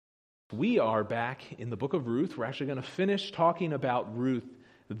We are back in the book of Ruth. We're actually going to finish talking about Ruth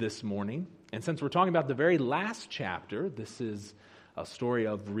this morning. And since we're talking about the very last chapter, this is a story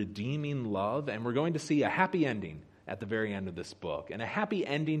of redeeming love, and we're going to see a happy ending at the very end of this book. And a happy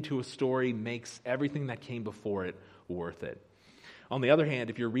ending to a story makes everything that came before it worth it. On the other hand,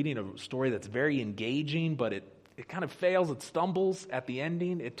 if you're reading a story that's very engaging, but it kind of fails, it stumbles at the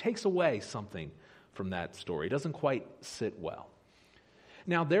ending, it takes away something from that story. It doesn't quite sit well.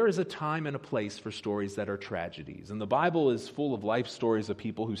 Now, there is a time and a place for stories that are tragedies, and the Bible is full of life stories of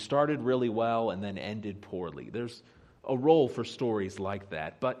people who started really well and then ended poorly. There's a role for stories like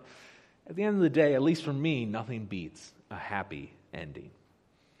that, but at the end of the day, at least for me, nothing beats a happy ending.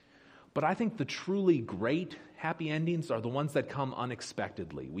 But I think the truly great happy endings are the ones that come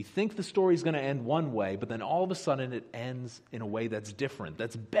unexpectedly. We think the story's going to end one way, but then all of a sudden it ends in a way that's different,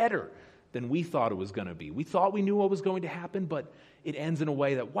 that's better than we thought it was going to be. We thought we knew what was going to happen, but it ends in a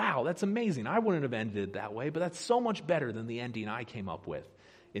way that, wow, that's amazing. I wouldn't have ended it that way, but that's so much better than the ending I came up with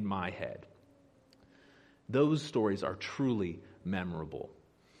in my head. Those stories are truly memorable.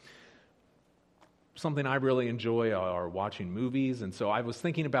 Something I really enjoy are watching movies, and so I was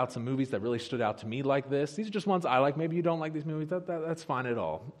thinking about some movies that really stood out to me like this. These are just ones I like. Maybe you don't like these movies. That's fine at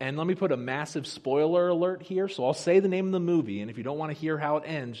all. And let me put a massive spoiler alert here. So I'll say the name of the movie, and if you don't want to hear how it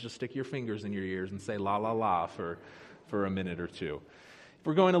ends, just stick your fingers in your ears and say la la la for a minute or two. If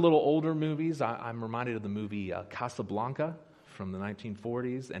we're going a little older movies, I'm reminded of the movie Casablanca from the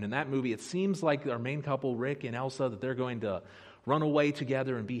 1940s. And in that movie, it seems like our main couple, Rick and Elsa, that they're going to run away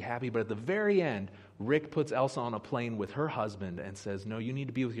together and be happy. But at the very end, Rick puts Elsa on a plane with her husband and says, no, you need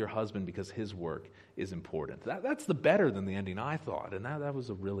to be with your husband because his work is important. That's the better than the ending I thought. And that was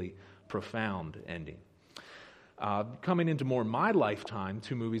a really profound ending. Coming into more my lifetime,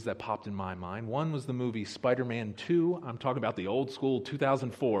 two movies that popped in my mind. One was the movie Spider-Man 2. I'm talking about the old school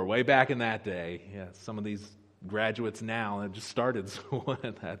 2004, way back in that day. Yeah, some of these graduates now that just started school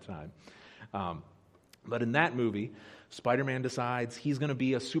at that time. But in that movie, Spider-Man decides he's going to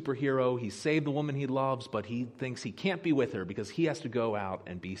be a superhero. He saved the woman he loves, but he thinks he can't be with her because he has to go out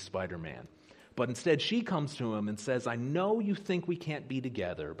and be Spider-Man. But instead, she comes to him and says, I know you think we can't be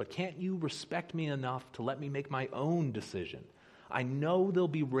together, but can't you respect me enough to let me make my own decision? I know there'll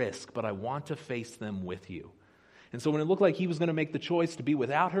be risk, but I want to face them with you. And so when it looked like he was going to make the choice to be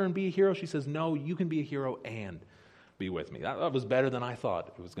without her and be a hero, she says, no, you can be a hero and be with me. That was better than I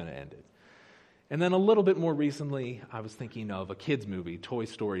thought it was going to end it. And then a little bit more recently, I was thinking of a kid's movie, Toy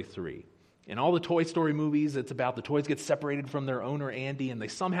Story 3. In all the Toy Story movies, it's about the toys get separated from their owner, Andy, and they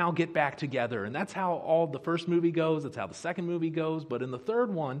somehow get back together. And that's how all the first movie goes. That's how the second movie goes. But in the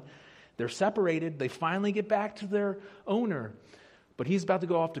third one, they're separated. They finally get back to their owner. But he's about to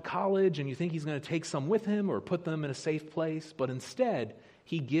go off to college, and you think he's going to take some with him or put them in a safe place. But instead,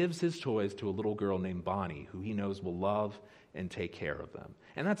 he gives his toys to a little girl named Bonnie, who he knows will love and take care of them.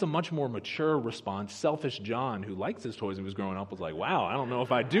 And that's a much more mature response. Selfish John, who likes his toys when he was growing up, was like, wow, I don't know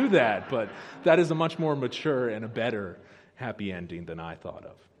if I do that. But that is a much more mature and a better happy ending than I thought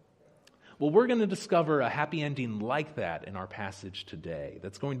of. Well, we're going to discover a happy ending like that in our passage today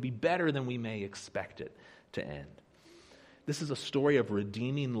that's going to be better than we may expect it to end. This is a story of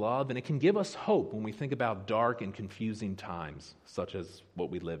redeeming love, and it can give us hope when we think about dark and confusing times, such as what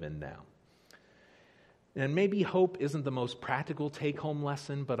we live in now. And maybe hope isn't the most practical take-home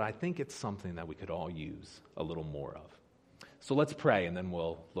lesson, but I think it's something that we could all use a little more of. So let's pray, and then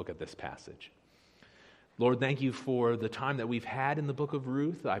we'll look at this passage. Lord, thank you for the time that we've had in the book of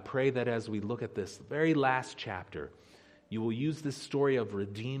Ruth. I pray that as we look at this very last chapter, you will use this story of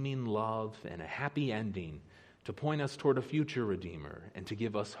redeeming love and a happy ending to point us toward a future Redeemer and to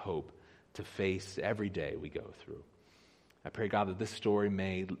give us hope to face every day we go through. I pray, God, that this story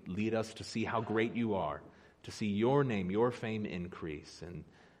may lead us to see how great you are, to see your name, your fame increase, and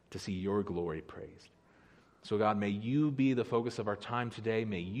to see your glory praised. So, God, may you be the focus of our time today.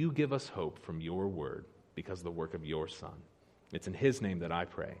 May you give us hope from your word because of the work of your Son. It's in his name that I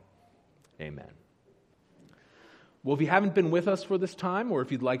pray. Amen. Well, if you haven't been with us for this time, or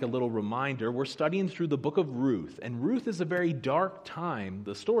if you'd like a little reminder, we're studying through the book of Ruth. And Ruth is a very dark time.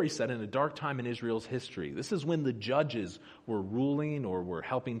 The story's set in a dark time in Israel's history. This is when the judges were ruling or were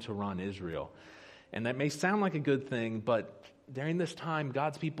helping to run Israel. And that may sound like a good thing, but during this time,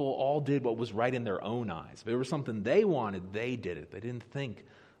 God's people all did what was right in their own eyes. If there was something they wanted, they did it. They didn't think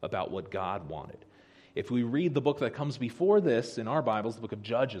about what God wanted. If we read the book that comes before this in our Bibles, the book of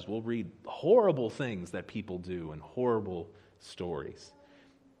Judges, we'll read horrible things that people do and horrible stories.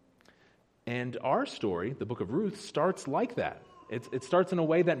 And our story, the book of Ruth, starts like that. It starts in a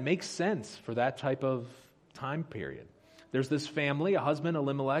way that makes sense for that type of time period. There's this family, a husband,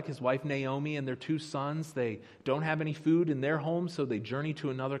 Elimelech, his wife, Naomi, and their 2 sons. They don't have any food in their home, so they journey to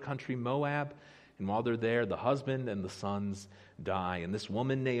another country, Moab. And while they're there, the husband and the sons die. And this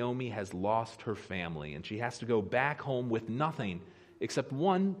woman, Naomi, has lost her family, and she has to go back home with nothing except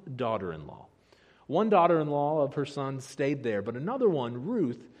one daughter-in-law. One daughter-in-law of her sons stayed there, but another one,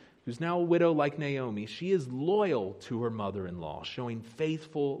 Ruth, who's now a widow like Naomi, she is loyal to her mother-in-law, showing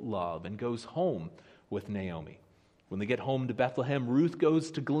faithful love, and goes home with Naomi. When they get home to Bethlehem, Ruth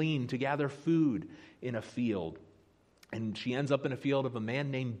goes to glean, to gather food in a field. And she ends up in a field of a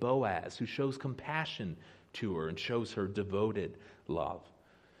man named Boaz, who shows compassion to her and shows her devoted love.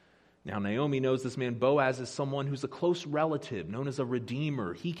 Now, Naomi knows this man Boaz is someone who's a close relative, known as a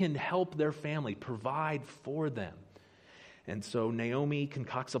redeemer. He can help their family, provide for them. And so Naomi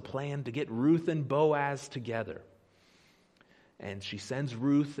concocts a plan to get Ruth and Boaz together. And she sends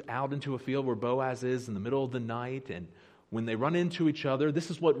Ruth out into a field where Boaz is in the middle of the night. And when they run into each other, this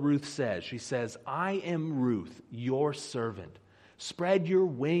is what Ruth says. She says, "I am Ruth, your servant. Spread your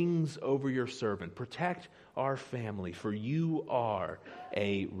wings over your servant. Protect our family, for you are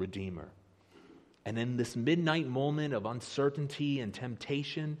a redeemer." And in this midnight moment of uncertainty and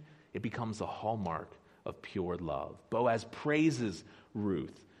temptation, it becomes a hallmark of pure love. Boaz praises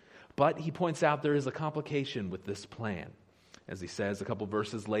Ruth, but he points out there is a complication with this plan. As he says a couple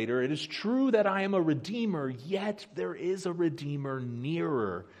verses later, "It is true that I am a redeemer, yet there is a redeemer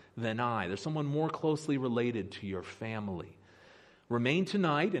nearer than I." There's someone more closely related to your family. "Remain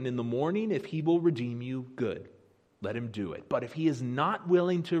tonight, and in the morning, if he will redeem you, good. Let him do it. But if he is not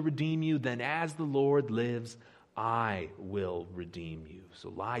willing to redeem you, then as the Lord lives, I will redeem you. So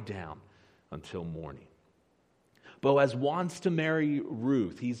lie down until morning." Boaz wants to marry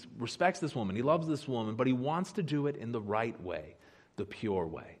Ruth. He respects this woman. He loves this woman, but he wants to do it in the right way, the pure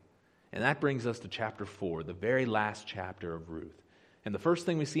way. And that brings us to chapter 4, the very last chapter of Ruth. And the first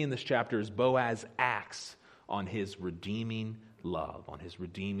thing we see in this chapter is Boaz acts on his redeeming love,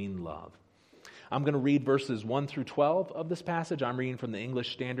 I'm going to read verses 1 through 12 of this passage. I'm reading from the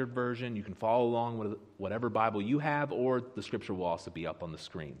English Standard Version. You can follow along with whatever Bible you have, or the scripture will also be up on the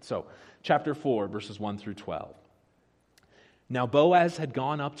screen. So, chapter 4, verses 1 through 12. "Now Boaz had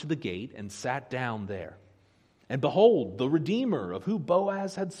gone up to the gate and sat down there. And behold, the Redeemer of who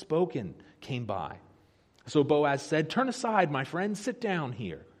Boaz had spoken came by. So Boaz said, 'Turn aside, my friend, sit down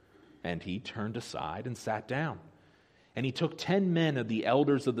here.' And he turned aside and sat down. And he took 10 men of the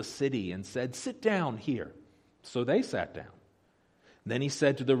elders of the city and said, 'Sit down here.' So they sat down. Then he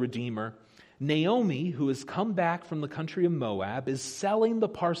said to the Redeemer, 'Naomi, who has come back from the country of Moab, is selling the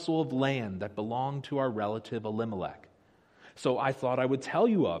parcel of land that belonged to our relative Elimelech. So I thought I would tell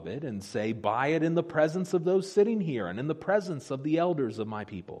you of it and say, buy it in the presence of those sitting here and in the presence of the elders of my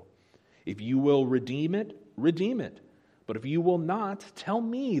people. If you will redeem it, redeem it. But if you will not, tell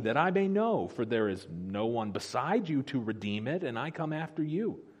me that I may know, for there is no one beside you to redeem it, and I come after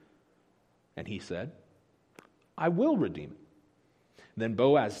you.' And he said, 'I will redeem it.' Then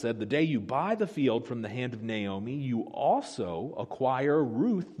Boaz said, 'The day you buy the field from the hand of Naomi, you also acquire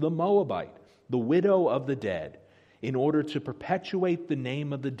Ruth the Moabite, the widow of the dead, in order to perpetuate the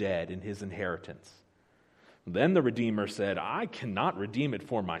name of the dead in his inheritance.' Then the Redeemer said, 'I cannot redeem it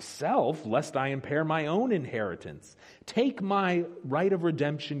for myself, lest I impair my own inheritance. Take my right of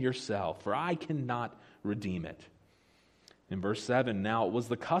redemption yourself, for I cannot redeem it.' In verse 7, now it was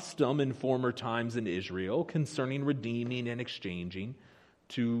the custom in former times in Israel concerning redeeming and exchanging.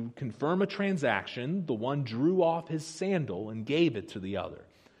 To confirm a transaction, the one drew off his sandal and gave it to the other.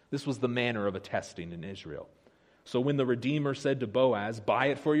 This was the manner of attesting in Israel. So when the Redeemer said to Boaz, 'Buy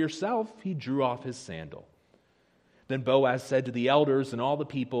it for yourself,' he drew off his sandal. Then Boaz said to the elders and all the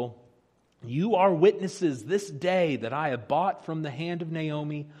people, 'You are witnesses this day that I have bought from the hand of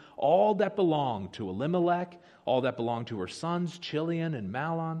Naomi all that belonged to Elimelech, all that belonged to her sons, Chilion and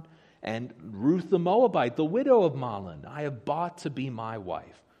Mahlon, and Ruth the Moabite, the widow of Mahlon, I have bought to be my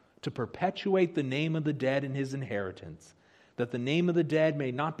wife, to perpetuate the name of the dead in his inheritance, that the name of the dead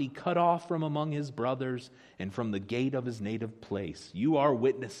may not be cut off from among his brothers and from the gate of his native place. You are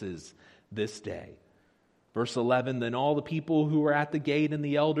witnesses this day.' Verse 11, then all the people who were at the gate and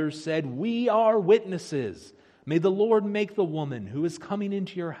the elders said, 'We are witnesses. May the Lord make the woman who is coming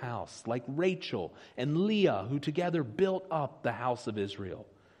into your house like Rachel and Leah, who together built up the house of Israel.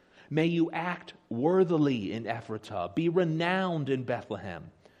 May you act worthily in Ephratah, be renowned in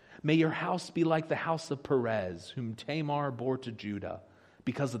Bethlehem. May your house be like the house of Perez, whom Tamar bore to Judah,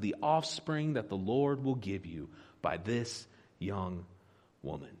 because of the offspring that the Lord will give you by this young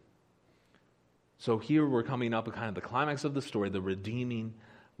woman.'" So here we're coming up at kind of the climax of the story, the redeeming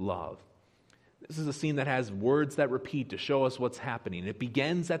love. This is a scene that has words that repeat to show us what's happening. It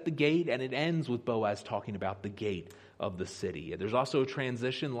begins at the gate and it ends with Boaz talking about the gate of the city. There's also a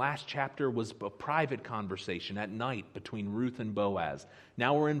transition. Last chapter was a private conversation at night between Ruth and Boaz.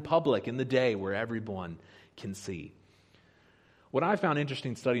 Now we're in public in the day where everyone can see. What I found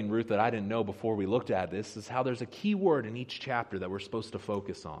interesting studying Ruth that I didn't know before we looked at this is how there's a key word in each chapter that we're supposed to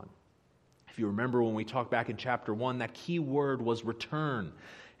focus on. If you remember when we talked back in chapter 1, that key word was return.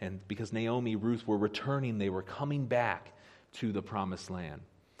 And because Naomi, Ruth were returning, they were coming back to the promised land.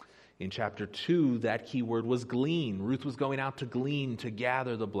 In chapter 2, that key word was glean. Ruth was going out to glean, to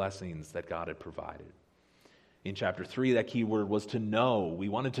gather the blessings that God had provided. In chapter 3, that key word was to know. We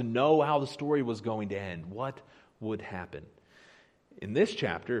wanted to know how the story was going to end, what would happen. In this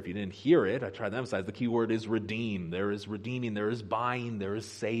chapter, if you didn't hear it, I tried to emphasize, the key word is redeem. There is redeeming, there is buying, there is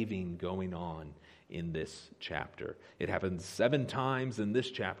saving going on in this chapter. It happens 7 times in this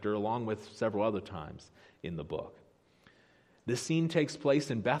chapter, along with several other times in the book. This scene takes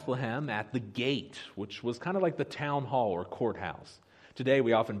place in Bethlehem at the gate, which was kind of like the town hall or courthouse. Today,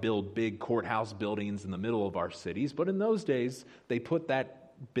 we often build big courthouse buildings in the middle of our cities, but in those days, they put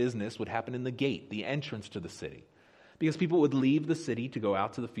that business would happen in the gate, the entrance to the city. Because people would leave the city to go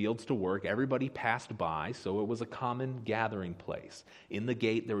out to the fields to work. Everybody passed by, so it was a common gathering place. In the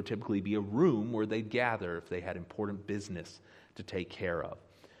gate, there would typically be a room where they'd gather if they had important business to take care of.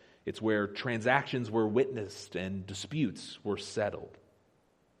 It's where transactions were witnessed and disputes were settled.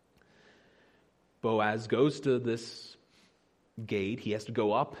 Boaz goes to this gate. He has to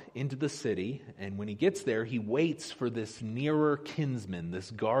go up into the city, and when he gets there, he waits for this nearer kinsman,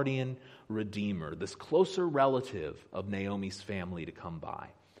 this guardian redeemer, this closer relative of Naomi's family to come by.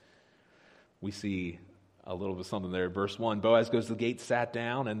 We see a little bit of something there. Verse 1, Boaz goes to the gate, sat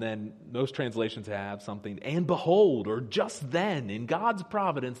down, and then most translations have something, and behold, or just then, in God's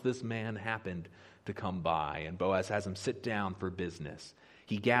providence, this man happened to come by, and Boaz has him sit down for business.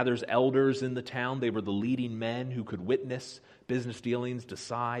 He gathers elders in the town. They were the leading men who could witness business dealings,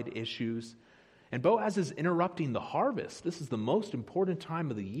 decide issues. And Boaz is interrupting the harvest. This is the most important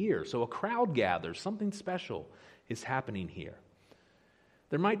time of the year. So a crowd gathers. Something special is happening here.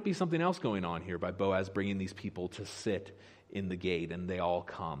 There might be something else going on here by Boaz bringing these people to sit in the gate, and they all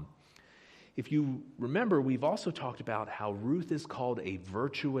come. If you remember, we've also talked about how Ruth is called a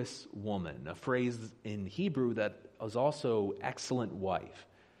virtuous woman, a phrase in Hebrew that is also excellent wife.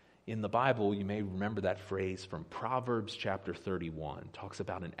 In the Bible, you may remember that phrase from Proverbs chapter 31. It talks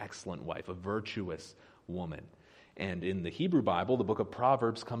about an excellent wife, a virtuous woman. And in the Hebrew Bible, the book of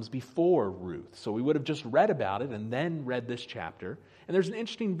Proverbs comes before Ruth. So we would have just read about it and then read this chapter. And there's an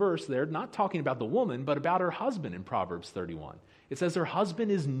interesting verse there, not talking about the woman, but about her husband in Proverbs 31. It says her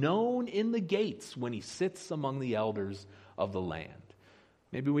husband is known in the gates when he sits among the elders of the land.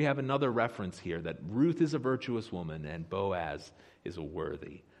 Maybe we have another reference here that Ruth is a virtuous woman and Boaz is a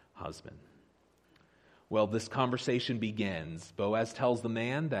worthy husband. Well, this conversation begins. Boaz tells the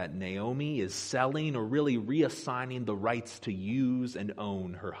man that Naomi is selling or really reassigning the rights to use and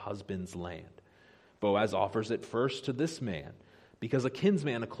own her husband's land. Boaz offers it first to this man because a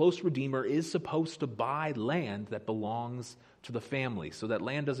kinsman, a close redeemer, is supposed to buy land that belongs to the family so that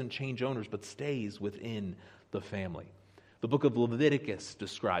land doesn't change owners but stays within the family. The book of Leviticus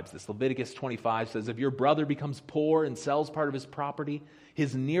describes this. Leviticus 25 says, if your brother becomes poor and sells part of his property,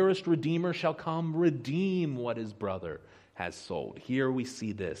 his nearest redeemer shall come redeem what his brother has sold. Here we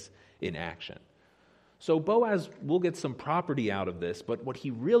see this in action. So Boaz will get some property out of this, but what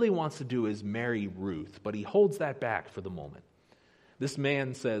he really wants to do is marry Ruth, but he holds that back for the moment. This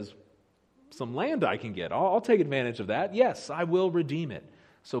man says, some land I can get. I'll take advantage of that. Yes, I will redeem it.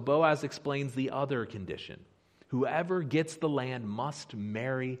 So Boaz explains the other condition. Whoever gets the land must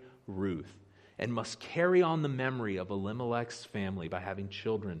marry Ruth and must carry on the memory of Elimelech's family by having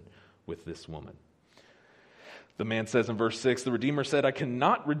children with this woman. The man says in verse 6, the Redeemer said, I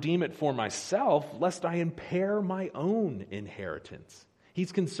cannot redeem it for myself, lest I impair my own inheritance.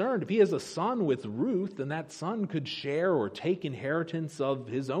 He's concerned if he has a son with Ruth, then that son could share or take inheritance of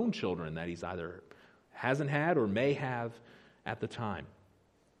his own children that he's either hasn't had or may have at the time.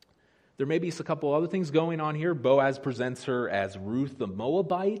 There may be a couple other things going on here. Boaz presents her as Ruth the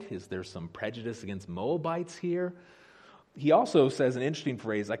Moabite. Is there some prejudice against Moabites here? He also says an interesting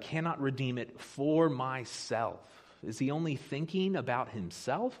phrase, I cannot redeem it for myself. Is he only thinking about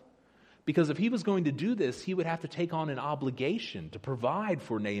himself? Because if he was going to do this, he would have to take on an obligation to provide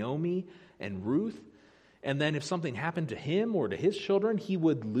for Naomi and Ruth. And then if something happened to him or to his children, he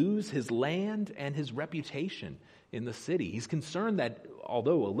would lose his land and his reputation in the city. He's concerned that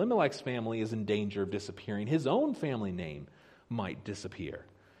although Elimelech's family is in danger of disappearing, his own family name might disappear.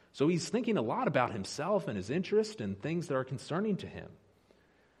 So he's thinking a lot about himself and his interest and things that are concerning to him.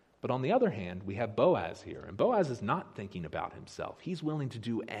 But on the other hand, we have Boaz here. And Boaz is not thinking about himself. He's willing to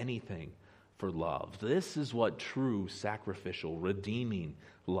do anything for love. This is what true sacrificial, redeeming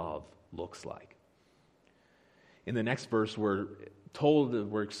love looks like. In the next verse, we're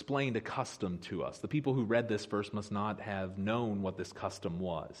explained a custom to us. The people who read this verse must not have known what this custom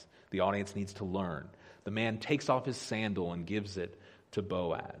was. The audience needs to learn. The man takes off his sandal and gives it to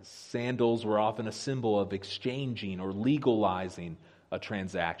Boaz. Sandals were often a symbol of exchanging or legalizing a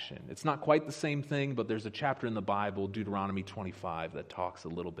transaction. It's not quite the same thing, but there's a chapter in the Bible, Deuteronomy 25, that talks a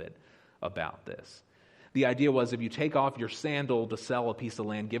little bit about this. The idea was if you take off your sandal to sell a piece of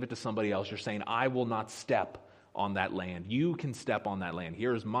land, give it to somebody else, you're saying, I will not step on that land. You can step on that land.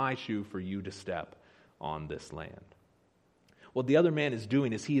 Here is my shoe for you to step on this land. What the other man is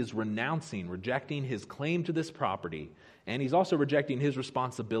doing is he is rejecting his claim to this property, and he's also rejecting his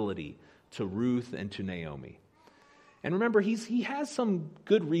responsibility to Ruth and to Naomi. And remember, he has some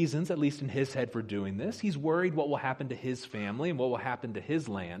good reasons, at least in his head, for doing this. He's worried what will happen to his family and what will happen to his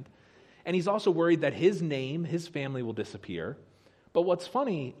land. And he's also worried that his name, his family will disappear. But what's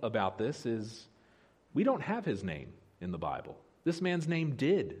funny about this is we don't have his name in the Bible. This man's name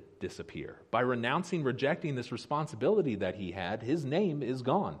did disappear. By rejecting this responsibility that he had, his name is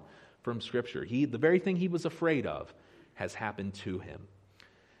gone from Scripture. The very thing he was afraid of has happened to him.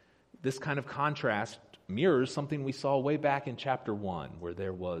 This kind of contrast mirrors something we saw way back in chapter 1, where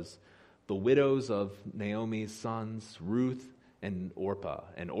there was the widows of Naomi's sons, Ruth and Orpah.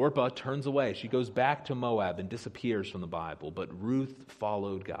 And Orpah turns away. She goes back to Moab and disappears from the Bible. But Ruth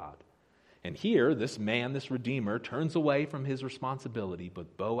followed God. And here, this man, this Redeemer, turns away from his responsibility,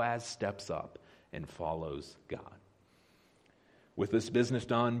 but Boaz steps up and follows God. With this business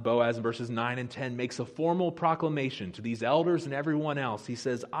done, Boaz in verses 9 and 10 makes a formal proclamation to these elders and everyone else. He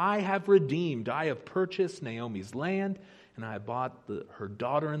says, I have purchased Naomi's land, and I have bought her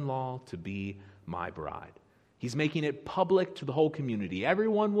daughter-in-law to be my bride. He's making it public to the whole community.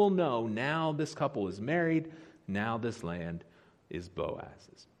 Everyone will know now this couple is married, now this land is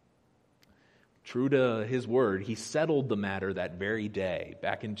Boaz's. True to his word, he settled the matter that very day.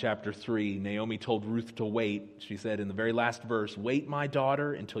 Back in chapter 3, Naomi told Ruth to wait. She said in the very last verse, wait, my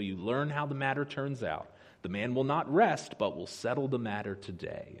daughter, until you learn how the matter turns out. The man will not rest, but will settle the matter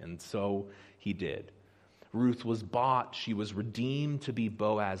today. And so he did. Ruth was bought. She was redeemed to be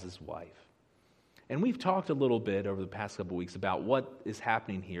Boaz's wife. And we've talked a little bit over the past couple weeks about what is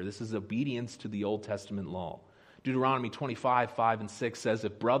happening here. This is obedience to the Old Testament law. Deuteronomy 25, 5 and 6 says,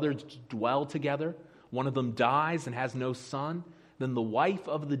 if brothers dwell together, one of them dies and has no son, then the wife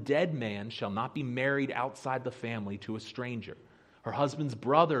of the dead man shall not be married outside the family to a stranger. Her husband's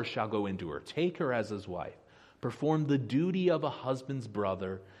brother shall go into her, take her as his wife, perform the duty of a husband's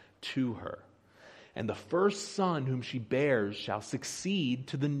brother to her. And the first son whom she bears shall succeed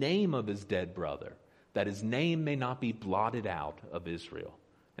to the name of his dead brother, that his name may not be blotted out of Israel.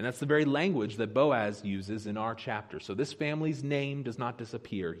 And that's the very language that Boaz uses in our chapter. So this family's name does not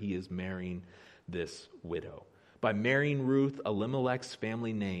disappear. He is marrying this widow. By marrying Ruth, Elimelech's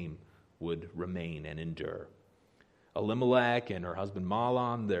family name would remain and endure. Elimelech and her husband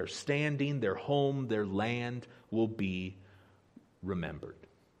Mahlon, their standing, their home, their land will be remembered.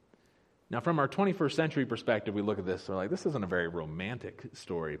 Now, from our 21st century perspective, we look at this, we're like, this isn't a very romantic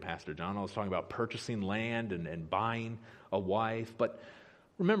story, Pastor John. I was talking about purchasing land and buying a wife, but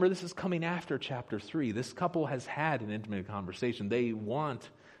remember, this is coming after chapter 3. This couple has had an intimate conversation. They want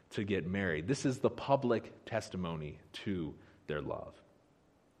to get married. This is the public testimony to their love.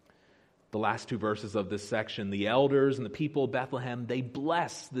 The last two verses of this section, the elders and the people of Bethlehem, they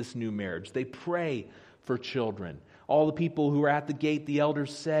bless this new marriage. They pray for children. All the people who were at the gate, the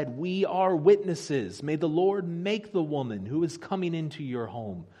elders said, we are witnesses. May the Lord make the woman who is coming into your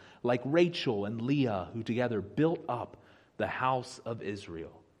home like Rachel and Leah, who together built up the house of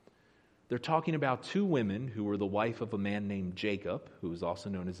Israel. They're talking about two women who were the wife of a man named Jacob, who is also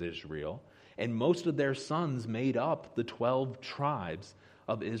known as Israel, and most of their sons made up the 12 tribes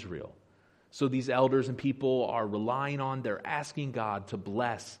of Israel. So these elders and people are they're asking God to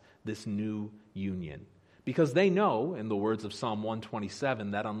bless this new union. Because they know, in the words of Psalm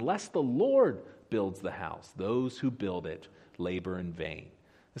 127, that unless the Lord builds the house, those who build it labor in vain.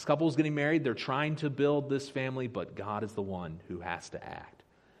 This couple is getting married. They're trying to build this family, but God is the one who has to act.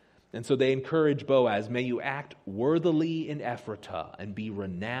 And so they encourage Boaz, may you act worthily in Ephratah and be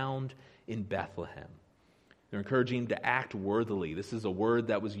renowned in Bethlehem. They're encouraging him to act worthily. This is a word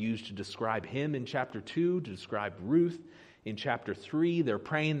that was used to describe him in chapter 2, to describe Ruth. In chapter 3, they're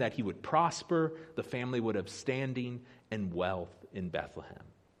praying that he would prosper, the family would have standing and wealth in Bethlehem.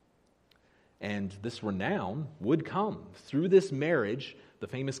 And this renown would come. Through this marriage, the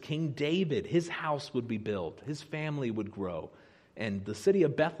famous King David, his house would be built, his family would grow, and the city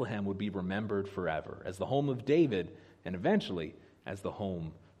of Bethlehem would be remembered forever as the home of David and eventually as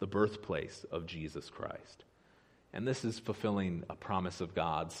the birthplace of Jesus Christ. And this is fulfilling a promise of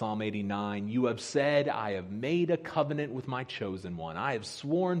God. Psalm 89, "You have said, I have made a covenant with my chosen one. I have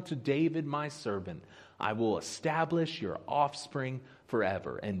sworn to David my servant, I will establish your offspring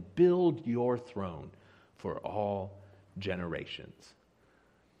forever and build your throne for all generations."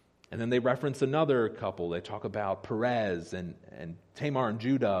 And then they reference another couple. They talk about Perez and Tamar and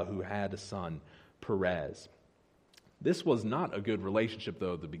Judah, who had a son, Perez. This was not a good relationship,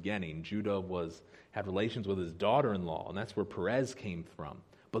 though, at the beginning. Judah had relations with his daughter-in-law, and that's where Perez came from.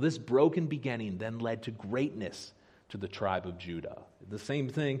 But this broken beginning then led to greatness to the tribe of Judah. The same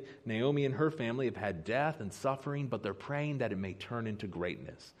thing, Naomi and her family have had death and suffering, but they're praying that it may turn into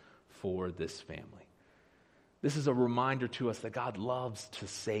greatness for this family. This is a reminder to us that God loves to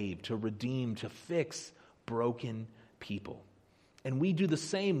save, to redeem, to fix broken people. And we do the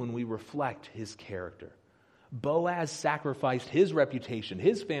same when we reflect his character. Boaz sacrificed his reputation,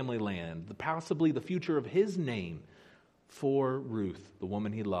 his family land, possibly the future of his name for Ruth, the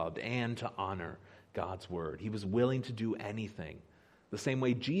woman he loved, and to honor God's word. He was willing to do anything, the same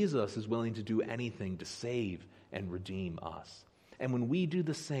way Jesus is willing to do anything to save and redeem us. And when we do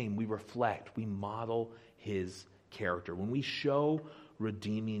the same, we reflect, we model his character. When we show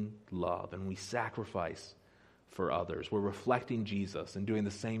redeeming love and we sacrifice for others, we're reflecting Jesus and doing the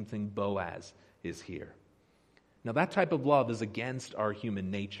same thing Boaz is here. Now, that type of love is against our human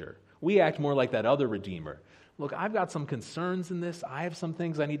nature. We act more like that other redeemer. Look, I've got some concerns in this. I have some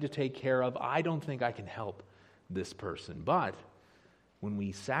things I need to take care of. I don't think I can help this person. But when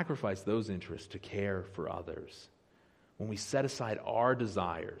we sacrifice those interests to care for others, when we set aside our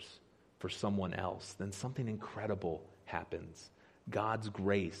desires for someone else, then something incredible happens. God's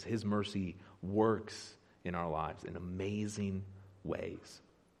grace, his mercy works in our lives in amazing ways.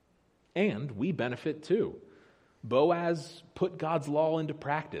 And we benefit too. Boaz put God's law into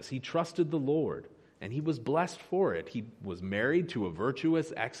practice. He trusted the Lord, and he was blessed for it. He was married to a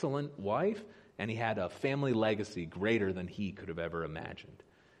virtuous, excellent wife, and he had a family legacy greater than he could have ever imagined.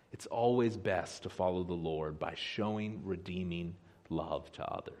 It's always best to follow the Lord by showing redeeming love to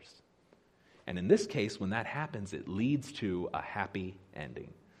others. And in this case, when that happens, it leads to a happy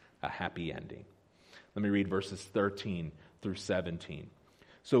ending. A happy ending. Let me read verses 13 through 17.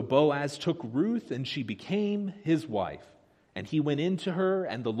 "So Boaz took Ruth, and she became his wife. And he went into her,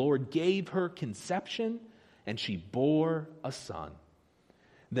 and the Lord gave her conception, and she bore a son.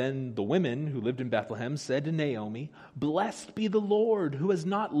 Then the women who lived in Bethlehem said to Naomi, 'Blessed be the Lord, who has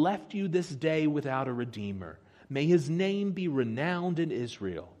not left you this day without a redeemer. May his name be renowned in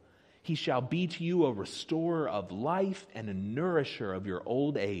Israel. He shall be to you a restorer of life and a nourisher of your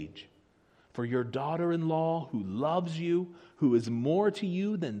old age. For your daughter-in-law, who loves you, who is more to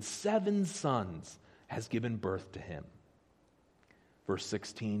you than 7 sons, has given birth to him.' Verse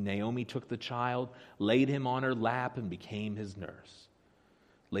 16, Naomi took the child, laid him on her lap, and became his nurse.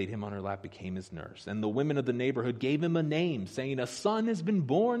 And the women of the neighborhood gave him a name, saying, 'A son has been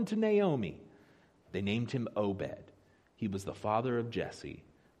born to Naomi.' They named him Obed. He was the father of Jesse,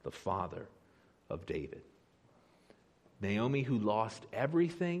 the father of David." Naomi, who lost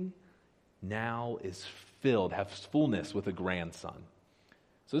everything, now is has fullness with a grandson.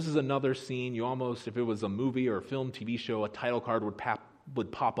 So this is another scene. You almost, if it was a movie or a film, TV show, a title card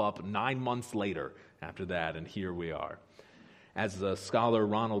would pop up 9 months later after that, and here we are. As the scholar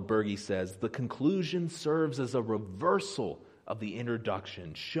Ronald Berge says, the conclusion serves as a reversal of the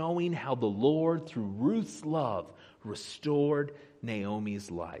introduction, showing how the Lord, through Ruth's love, restored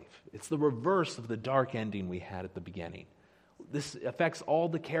Naomi's life. It's the reverse of the dark ending we had at the beginning. This affects all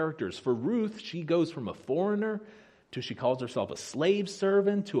the characters. For Ruth, she goes from a foreigner to she calls herself a slave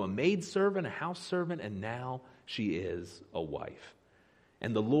servant, to a maid servant, a house servant, and now she is a wife.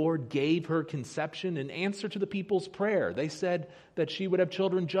 And the Lord gave her conception in answer to the people's prayer. They said that she would have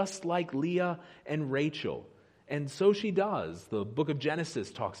children just like Leah and Rachel. And so she does. The book of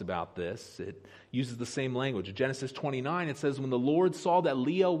Genesis talks about this. It uses the same language. In Genesis 29, it says, when the Lord saw that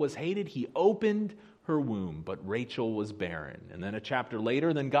Leah was hated, he opened her womb, but Rachel was barren. And then a chapter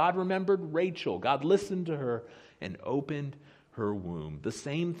later, then God remembered Rachel. God listened to her and opened her womb. The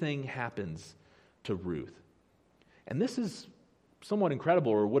same thing happens to Ruth. And this is somewhat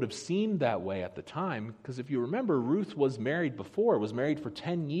incredible, or would have seemed that way at the time, because if you remember, Ruth was married before, was married for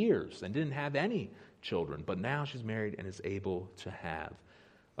 10 years and didn't have any children, but now she's married and is able to have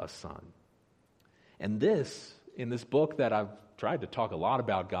a son. And this in this book that I've tried to talk a lot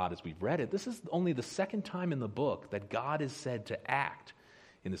about God as we've read it, this is only the second time in the book that God is said to act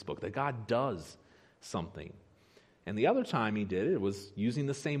in this book, that God does something. And the other time he did it was using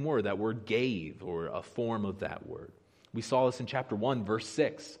the same word, that word gave, or a form of that word. We saw this in chapter 1, verse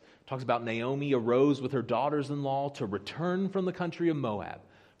 6. It talks about Naomi arose with her daughters-in-law to return from the country of Moab,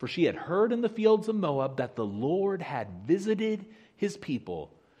 for she had heard in the fields of Moab that the Lord had visited his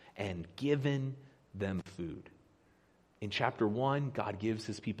people and given them food. In chapter 1, God gives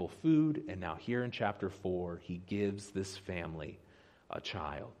his people food, and now here in chapter 4, he gives this family a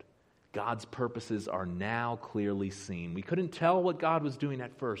child. God's purposes are now clearly seen. We couldn't tell what God was doing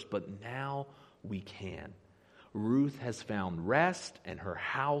at first, but now we can. Ruth has found rest, and her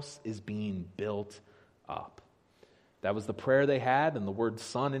house is being built up. That was the prayer they had, and the word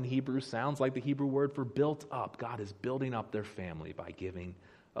son in Hebrew sounds like the Hebrew word for built up. God is building up their family by giving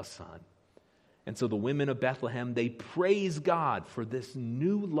a son. And so the women of Bethlehem, they praise God for this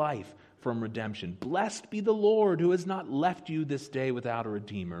new life from redemption. Blessed be the Lord who has not left you this day without a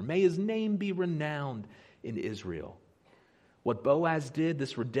redeemer. May his name be renowned in Israel. What Boaz did,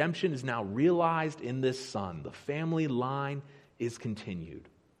 this redemption is now realized in this son. The family line is continued.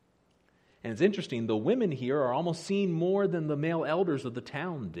 And it's interesting, the women here are almost seeing more than the male elders of the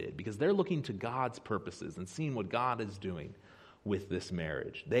town did, because they're looking to God's purposes and seeing what God is doing with this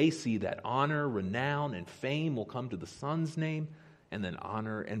marriage. They see that honor, renown, and fame will come to the son's name, and then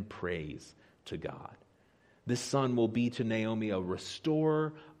honor and praise to God. This son will be to Naomi a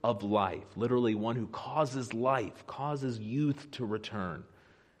restorer of life, literally one who causes life, causes youth to return.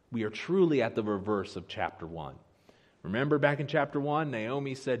 We are truly at the reverse of chapter 1. Remember back in chapter 1,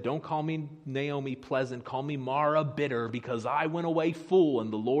 Naomi said, "Don't call me Naomi pleasant, call me Mara bitter, because I went away full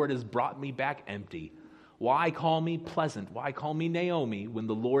and the Lord has brought me back empty. Why call me pleasant? Why call me Naomi when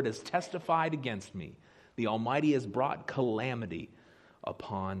the Lord has testified against me? The Almighty has brought calamity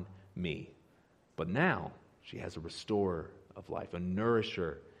upon me." But now she has a restorer of life, a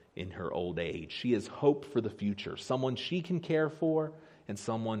nourisher in her old age. She has hope for the future, someone she can care for and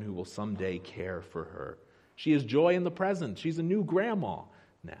someone who will someday care for her. She has joy in the present. She's a new grandma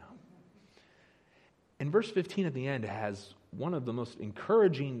now. And verse 15 at the end has one of the most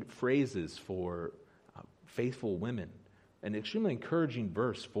encouraging phrases for faithful women. An extremely encouraging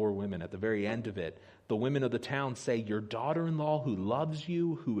verse for women at the very end of it. The women of the town say, "Your daughter-in-law who loves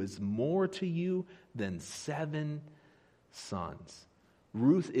you, who is more to you than 7 sons."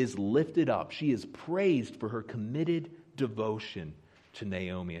 Ruth is lifted up. She is praised for her committed devotion to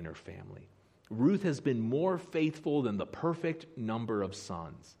Naomi and her family. Ruth has been more faithful than the perfect number of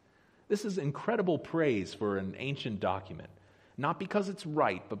sons. This is incredible praise for an ancient document. Not because it's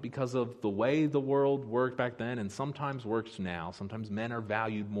right, but because of the way the world worked back then and sometimes works now. Sometimes men are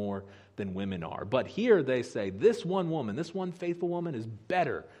valued more than women are. But here they say, this one woman, this one faithful woman is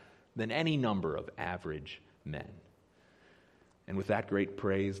better than any number of average men. And with that great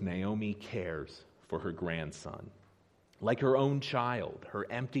praise, Naomi cares for her grandson. Like her own child, her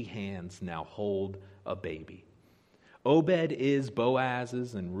empty hands now hold a baby. Obed is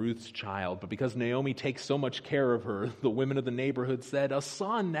Boaz's and Ruth's child, but because Naomi takes so much care of her, the women of the neighborhood said, "A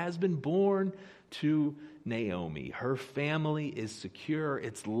son has been born to Naomi. Her family is secure.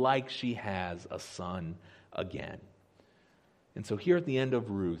 It's like she has a son again." And so here at the end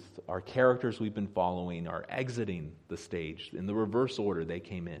of Ruth, our characters we've been following are exiting the stage in the reverse order they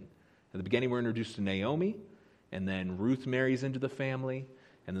came in. At the beginning, we're introduced to Naomi, and then Ruth marries into the family,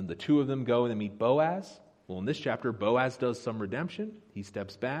 and then the two of them go and meet Boaz. Well, in this chapter, Boaz does some redemption. He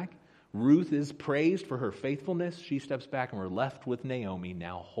steps back. Ruth is praised for her faithfulness. She steps back, and we're left with Naomi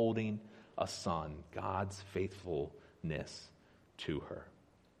now holding a son, God's faithfulness to her.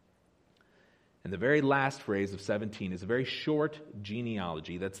 And the very last phrase of 17 is a very short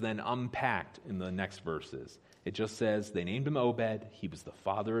genealogy that's then unpacked in the next verses. It just says, they named him Obed. He was the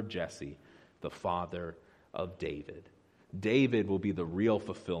father of Jesse, the father of David. David will be the real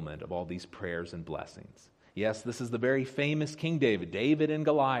fulfillment of all these prayers and blessings. Yes, this is the very famous King David, David and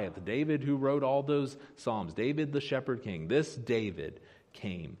Goliath, David who wrote all those Psalms, David the shepherd king. This David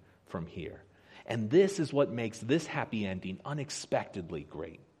came from here. And this is what makes this happy ending unexpectedly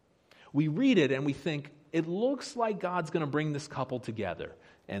great. We read it and we think, it looks like God's going to bring this couple together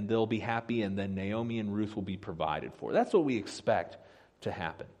and they'll be happy and then Naomi and Ruth will be provided for. That's what we expect to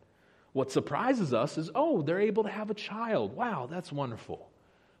happen. What surprises us is, they're able to have a child. Wow, that's wonderful.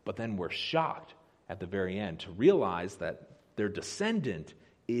 But then we're shocked at the very end to realize that their descendant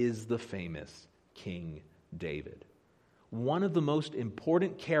is the famous King David. One of the most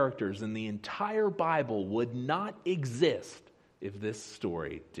important characters in the entire Bible would not exist if this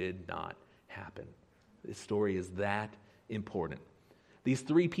story did not happen. This story is that important. These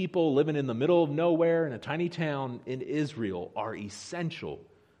three people living in the middle of nowhere in a tiny town in Israel are essential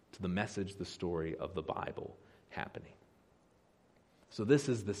to the message, the story of the Bible happening. So this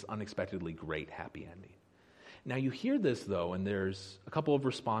is this unexpectedly great happy ending. Now you hear this, though, and there's a couple of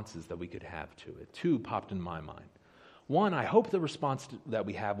responses that we could have to it. Two popped in my mind. One, I hope the response that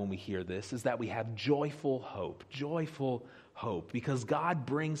we have when we hear this is that we have joyful hope, because God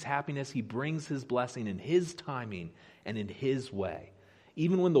brings happiness. He brings his blessing in his timing and in his way.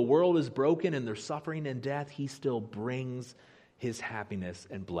 Even when the world is broken and there's suffering and death, he still brings his happiness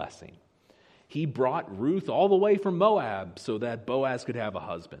and blessing. He brought Ruth all the way from Moab so that Boaz could have a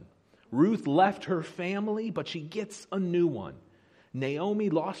husband. Ruth left her family, but she gets a new one. Naomi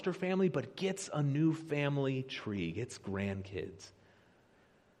lost her family, but gets a new family tree, gets grandkids.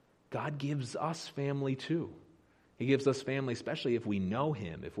 God gives us family too. He gives us family, especially if we know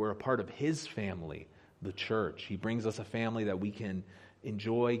him, if we're a part of his family, the church. He brings us a family that we can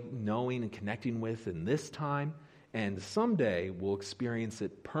enjoy knowing and connecting with in this time, and someday we'll experience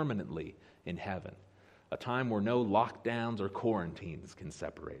it permanently in heaven, a time where no lockdowns or quarantines can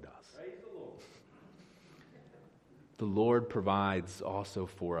separate us. The Lord provides also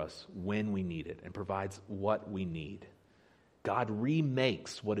for us when we need it and provides what we need. God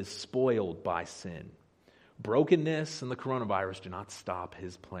remakes what is spoiled by sin. Brokenness and the coronavirus do not stop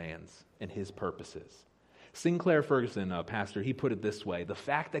his plans and his purposes. Sinclair Ferguson, a pastor, he put it this way: the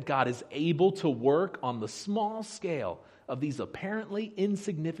fact that God is able to work on the small scale of these apparently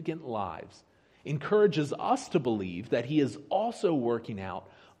insignificant lives encourages us to believe that he is also working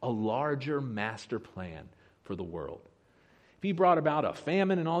out a larger master plan for the world. If he brought about a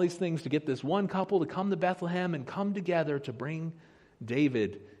famine and all these things to get this one couple to come to Bethlehem and come together to bring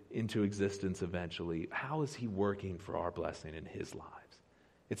David into existence eventually, how is he working for our blessing in his lives?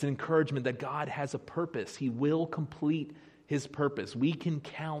 It's an encouragement that God has a purpose. He will complete his purpose. We can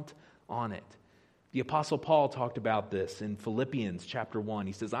count on it. The Apostle Paul talked about this in Philippians chapter 1.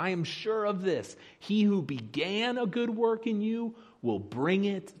 He says, I am sure of this: he who began a good work in you will bring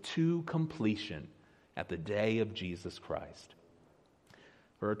it to completion at the day of Jesus Christ.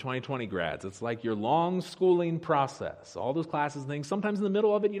 For our 2020 grads, it's like your long schooling process. All those classes and things, sometimes in the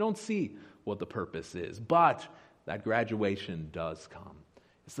middle of it, you don't see what the purpose is. But that graduation does come.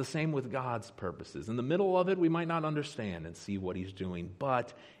 It's the same with God's purposes. In the middle of it, we might not understand and see what he's doing,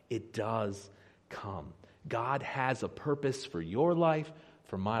 but it does come. God has a purpose for your life,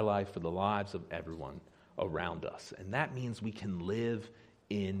 for my life, for the lives of everyone around us. And that means we can live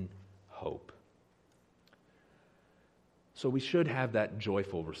in hope. So we should have that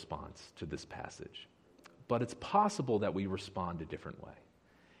joyful response to this passage. But it's possible that we respond a different way.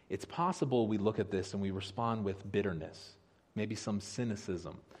 It's possible we look at this and we respond with bitterness, maybe some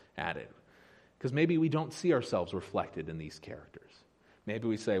cynicism at it. Because maybe we don't see ourselves reflected in these characters. Maybe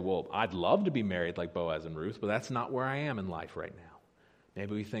we say, well, I'd love to be married like Boaz and Ruth, but that's not where I am in life right now.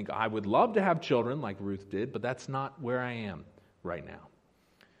 Maybe we think, I would love to have children like Ruth did, but that's not where I am right now.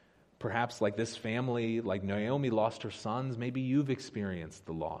 Perhaps like this family, like Naomi lost her sons, maybe you've experienced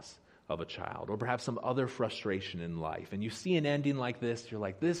the loss of a child, or perhaps some other frustration in life. And you see an ending like this, you're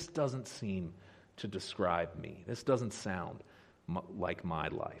like, this doesn't seem to describe me. This doesn't sound like my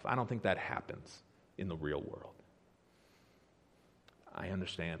life. I don't think that happens in the real world. I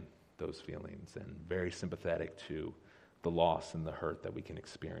understand those feelings and very sympathetic to the loss and the hurt that we can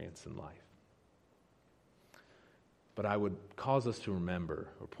experience in life. But I would cause us to remember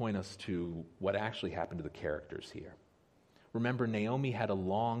or point us to what actually happened to the characters here. Remember, Naomi had a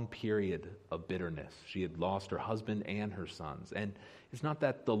long period of bitterness. She had lost her husband and her sons. And it's not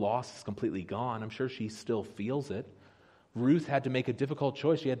that the loss is completely gone. I'm sure she still feels it. Ruth had to make a difficult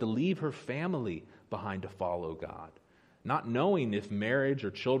choice. She had to leave her family behind to follow God, not knowing if marriage or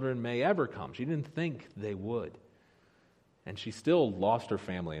children may ever come. She didn't think they would. And she still lost her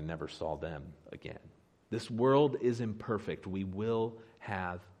family and never saw them again. This world is imperfect. We will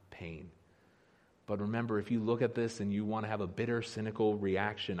have pain. But remember, if you look at this and you want to have a bitter, cynical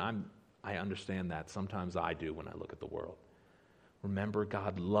reaction, I understand that. Sometimes I do when I look at the world. Remember,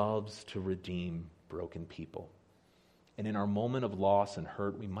 God loves to redeem broken people. And in our moment of loss and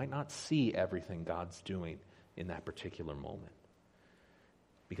hurt, we might not see everything God's doing in that particular moment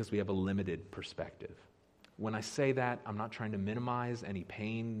because we have a limited perspective. When I say that, I'm not trying to minimize any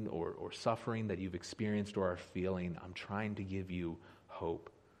pain or suffering that you've experienced or are feeling. I'm trying to give you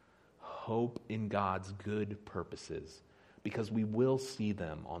hope. Hope in God's good purposes, because we will see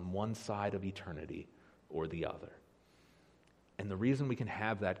them on one side of eternity or the other. And the reason we can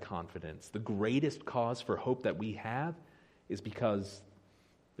have that confidence, the greatest cause for hope that we have, is because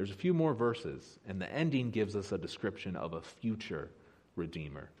There's a few more verses, and the ending gives us a description of a future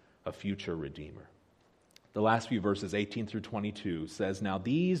Redeemer, a future Redeemer. The last few verses, 18 through 22, says, "Now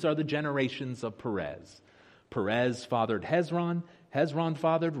these are the generations of Perez. Perez fathered Hezron, Hezron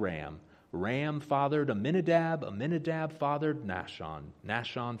fathered Ram, Ram fathered Amminadab, Amminadab fathered Nahshon,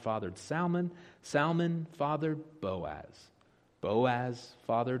 Nahshon fathered Salmon, Salmon fathered Boaz, Boaz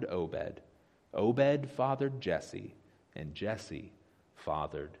fathered Obed, Obed fathered Jesse, and Jesse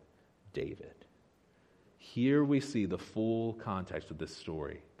fathered David." Here we see the full context of this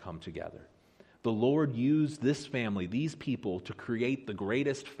story come together. The Lord used this family, these people, to create the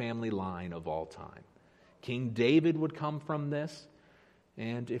greatest family line of all time. King David would come from this,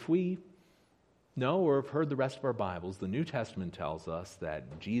 and if we know or have heard the rest of our Bibles, the New Testament tells us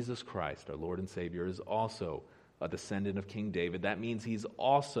that Jesus Christ, our Lord and Savior, is also a descendant of King David. That means he's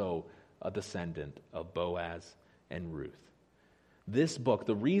also a descendant of Boaz and Ruth. This book,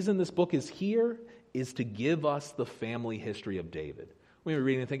 the reason this book is here is to give us the family history of David. We were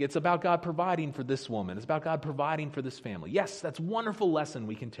reading and think it's about God providing for this woman. It's about God providing for this family. Yes, that's a wonderful lesson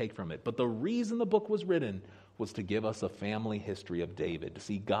we can take from it. But the reason the book was written was to give us a family history of David, to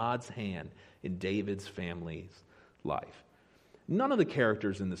see God's hand in David's family's life. None of the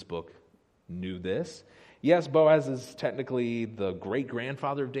characters in this book knew this. Yes, Boaz is technically the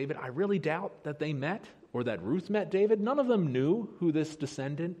great-grandfather of David. I really doubt that they met or that Ruth met David. None of them knew who this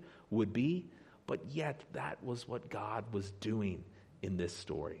descendant would be, but yet that was what God was doing in this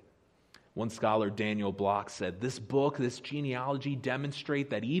story. One scholar, Daniel Block, said, "This book, this genealogy demonstrate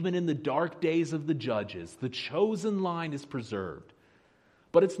that even in the dark days of the judges, the chosen line is preserved.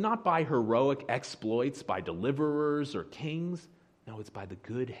 But it's not by heroic exploits, by deliverers or kings. No, it's by the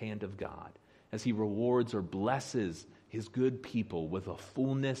good hand of God, as he rewards or blesses his good people with a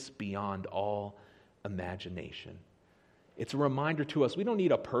fullness beyond all imagination." It's a reminder to us, we don't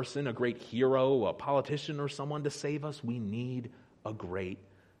need a person, a great hero, a politician, or someone to save us. We need a great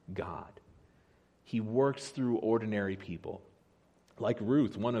God. He works through ordinary people. Like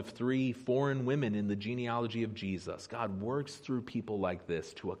Ruth, one of 3 foreign women in the genealogy of Jesus, God works through people like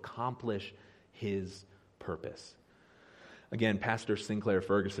this to accomplish his purpose. Again, Pastor Sinclair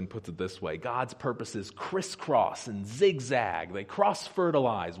Ferguson puts it this way: God's purposes crisscross and zigzag. They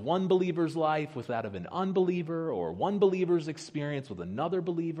cross-fertilize one believer's life with that of an unbeliever, or one believer's experience with another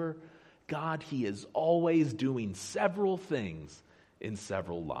believer. God, he is always doing several things in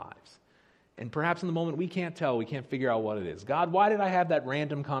several lives. And perhaps in the moment we can't tell, we can't figure out what it is. God, why did I have that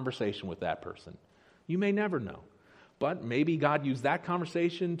random conversation with that person? You may never know. But maybe God used that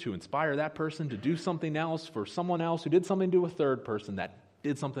conversation to inspire that person to do something else for someone else who did something to a third person that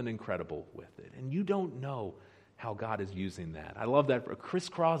did something incredible with it. And you don't know how God is using that. I love that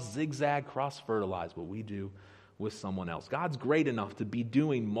crisscross, zigzag, cross-fertilize, what we do with someone else. God's great enough to be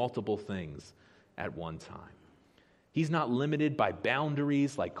doing multiple things at one time. He's not limited by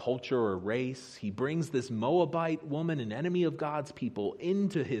boundaries like culture or race. He brings this Moabite woman, an enemy of God's people,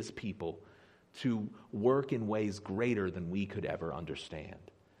 into his people to work in ways greater than we could ever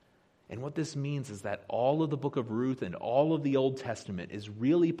understand. And what this means is that all of the book of Ruth and all of the Old Testament is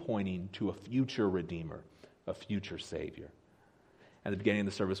really pointing to a future Redeemer, a future Savior. At the beginning of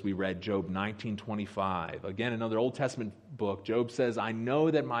the service, we read Job 19:25. Again, another Old Testament book. Job says, "I know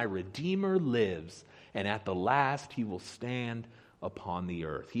that my Redeemer lives, and at the last he will stand upon the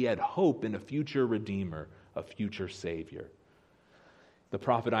earth." He had hope in a future Redeemer, a future Savior. The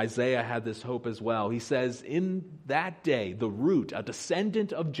prophet Isaiah had this hope as well. He says, in that day, the root, a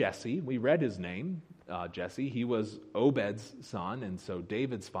descendant of Jesse, we read his name, Jesse. He was Obed's son, and so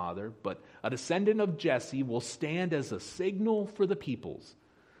David's father. But a descendant of Jesse will stand as a signal for the peoples.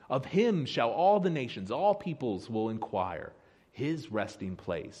 Of him shall all the nations, all peoples will inquire. His resting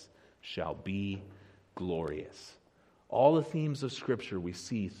place shall be glorious. All the themes of Scripture we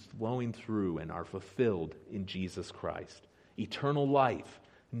see flowing through and are fulfilled in Jesus Christ. Eternal life,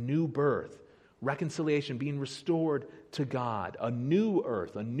 new birth, reconciliation, being restored to God, a new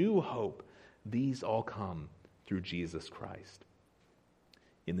earth, a new hope. These all come through Jesus Christ.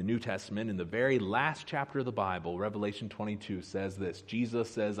 In the New Testament, in the very last chapter of the Bible, Revelation 22 says this. Jesus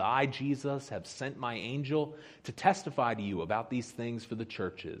says, "I, Jesus, have sent my angel to testify to you about these things for the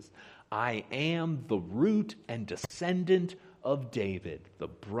churches. I am the root and descendant of David, the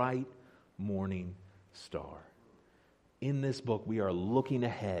bright morning star." In this book, we are looking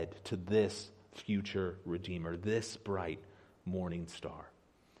ahead to this future Redeemer, this bright morning star.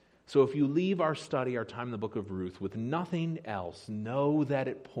 So if you leave our study, our time in the book of Ruth, with nothing else, know that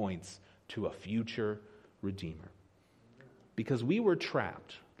it points to a future Redeemer. Because we were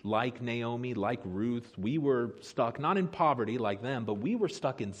trapped like Naomi, like Ruth, we were stuck not in poverty like them, but we were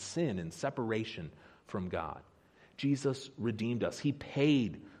stuck in sin and separation from God. Jesus redeemed us. He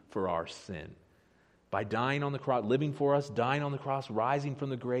paid for our sin. By dying on the cross, living for us, dying on the cross, rising from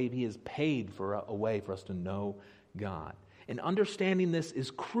the grave, he has paid for a way for us to know God. And understanding this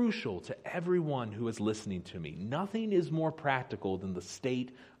is crucial to everyone who is listening to me. Nothing is more practical than the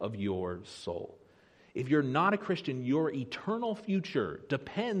state of your soul. If you're not a Christian, your eternal future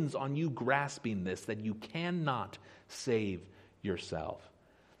depends on you grasping this, that you cannot save yourself.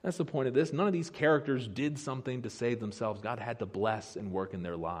 That's the point of this. None of these characters did something to save themselves. God had to bless and work in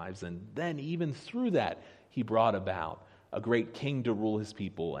their lives. And then even through that, he brought about a great king to rule his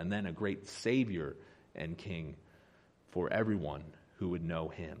people, and then a great savior and king for everyone who would know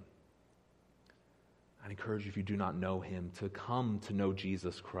him. I encourage you, if you do not know him, to come to know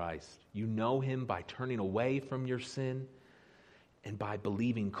Jesus Christ. You know him by turning away from your sin and by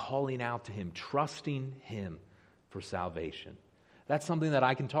believing, calling out to him, trusting him for salvation. That's something that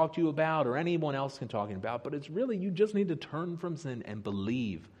I can talk to you about, or anyone else can talk about, but it's really, you just need to turn from sin and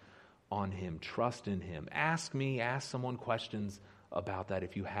believe on him, trust in him. Ask me, ask someone questions about that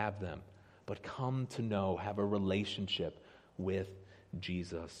if you have them, but come to know, have a relationship with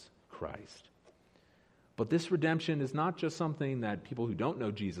Jesus Christ. But this redemption is not just something that people who don't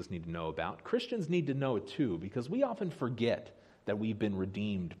know Jesus need to know about. Christians need to know it too, because we often forget that we've been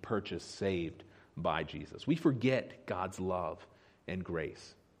redeemed, purchased, saved by Jesus. We forget God's love and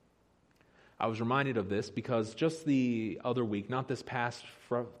grace. I was reminded of this because just the other week, not this past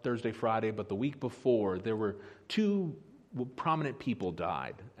Thursday, Friday, but the week before, there were two prominent people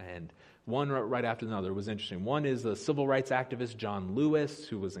died, and one right after another. It was interesting. One is the civil rights activist John Lewis,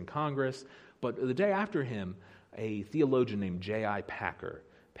 who was in Congress, but the day after him, a theologian named J.I. Packer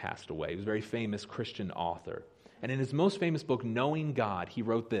passed away. He was a very famous Christian author. And in his most famous book, Knowing God, he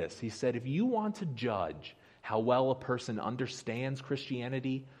wrote this. He said, if you want to judge how well a person understands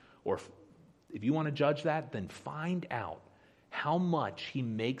Christianity, or if you want to judge that, then find out how much he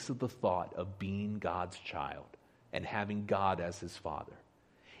makes of the thought of being God's child and having God as his father.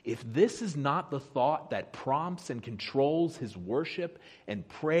 If this is not the thought that prompts and controls his worship and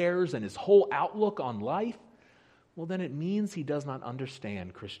prayers and his whole outlook on life, well, then it means he does not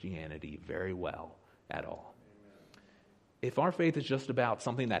understand Christianity very well at all. Amen. If our faith is just about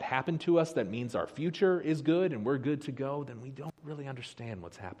something that happened to us that means our future is good and we're good to go, then we don't really understand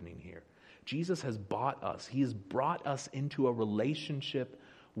what's happening here. Jesus has bought us. He has brought us into a relationship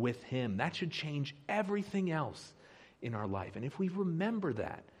with him. That should change everything else in our life. And if we remember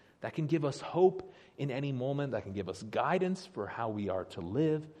that, that can give us hope in any moment. That can give us guidance for how we are to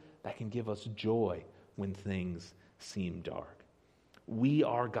live. That can give us joy when things seem dark. We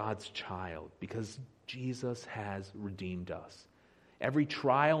are God's child because Jesus has redeemed us. Every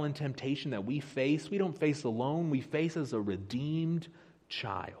trial and temptation that we face, we don't face alone. We face as a redeemed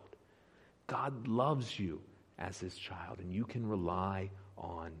child. God loves you as his child, and you can rely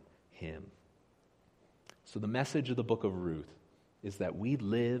on him. So the message of the book of Ruth is that we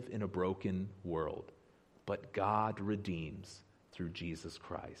live in a broken world, but God redeems through Jesus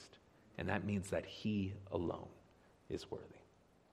Christ. And that means that he alone is worthy.